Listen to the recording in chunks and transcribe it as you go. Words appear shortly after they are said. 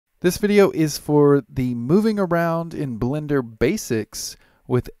This video is for the moving around in Blender basics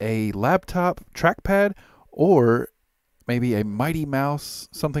with a laptop trackpad or maybe a mighty mouse,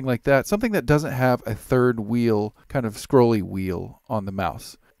 something like that. Something that doesn't have a third wheel, kind of scrolly wheel on the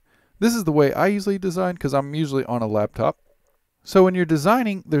mouse. This is the way I usually design because I'm usually on a laptop. So when you're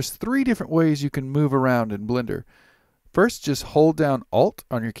designing, there's 3 different ways you can move around in Blender. First, just hold down Alt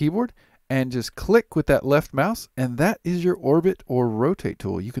on your keyboard and just click with that left mouse, and that is your orbit or rotate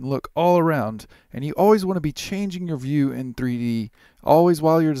tool. You can look all around, and you always want to be changing your view in 3D. Always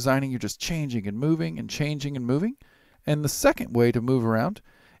while you're designing, you're just changing and moving and changing and moving. And the second way to move around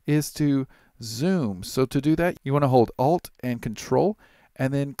is to zoom. So to do that, you want to hold Alt and Control,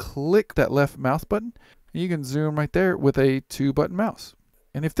 and then click that left mouse button. You can zoom right there with a 2-button mouse.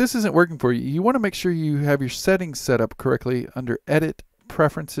 And if this isn't working for you, you want to make sure you have your settings set up correctly under Edit,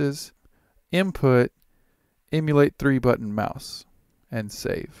 Preferences, Input, Emulate 3-button mouse, and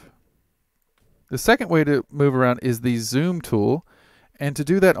save. The second way to move around is the zoom tool. And to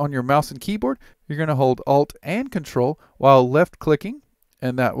do that on your mouse and keyboard, you're going to hold Alt and Control while left clicking,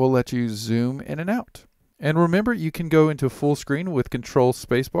 and that will let you zoom in and out. And remember, you can go into full screen with Control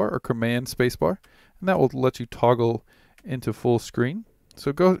Spacebar or Command Spacebar, and that will let you toggle into full screen.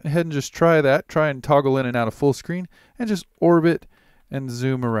 So go ahead and just try that. Try and toggle in and out of full screen and just orbit and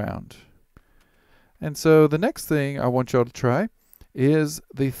zoom around. And so the next thing I want y'all to try is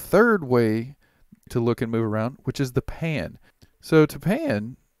the third way to look and move around, which is the pan. So to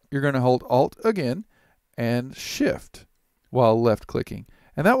pan, you're going to hold Alt again and Shift while left clicking.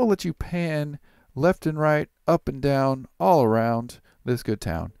 And that will let you pan left and right, up and down, all around this good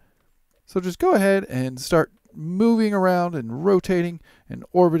town. So just go ahead and start moving around and rotating and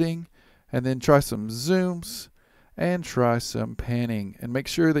orbiting, and then try some zooms and try some panning, and make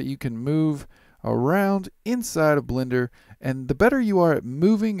sure that you can move around inside of Blender. And the better you are at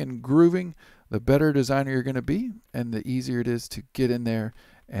moving and grooving, the better designer you're going to be, and the easier it is to get in there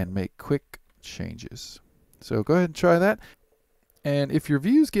and make quick changes. So go ahead and try that. And if your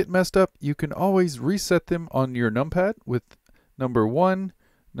views get messed up, you can always reset them on your numpad with number 1,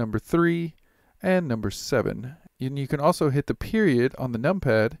 number 3, and number 7. And you can also hit the period on the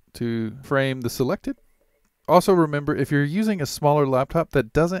numpad to frame the selected. Also remember, if you're using a smaller laptop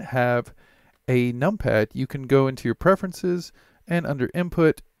that doesn't have a numpad, you can go into your preferences, and under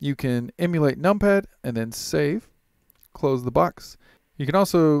input, you can emulate numpad and then save, close the box. You can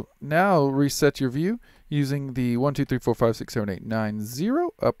also now reset your view using the 1, 2, 3, 4, 5, 6, 7, 8, 9,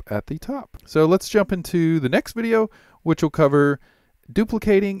 0 up at the top. So let's jump into the next video, which will cover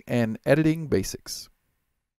duplicating and editing basics.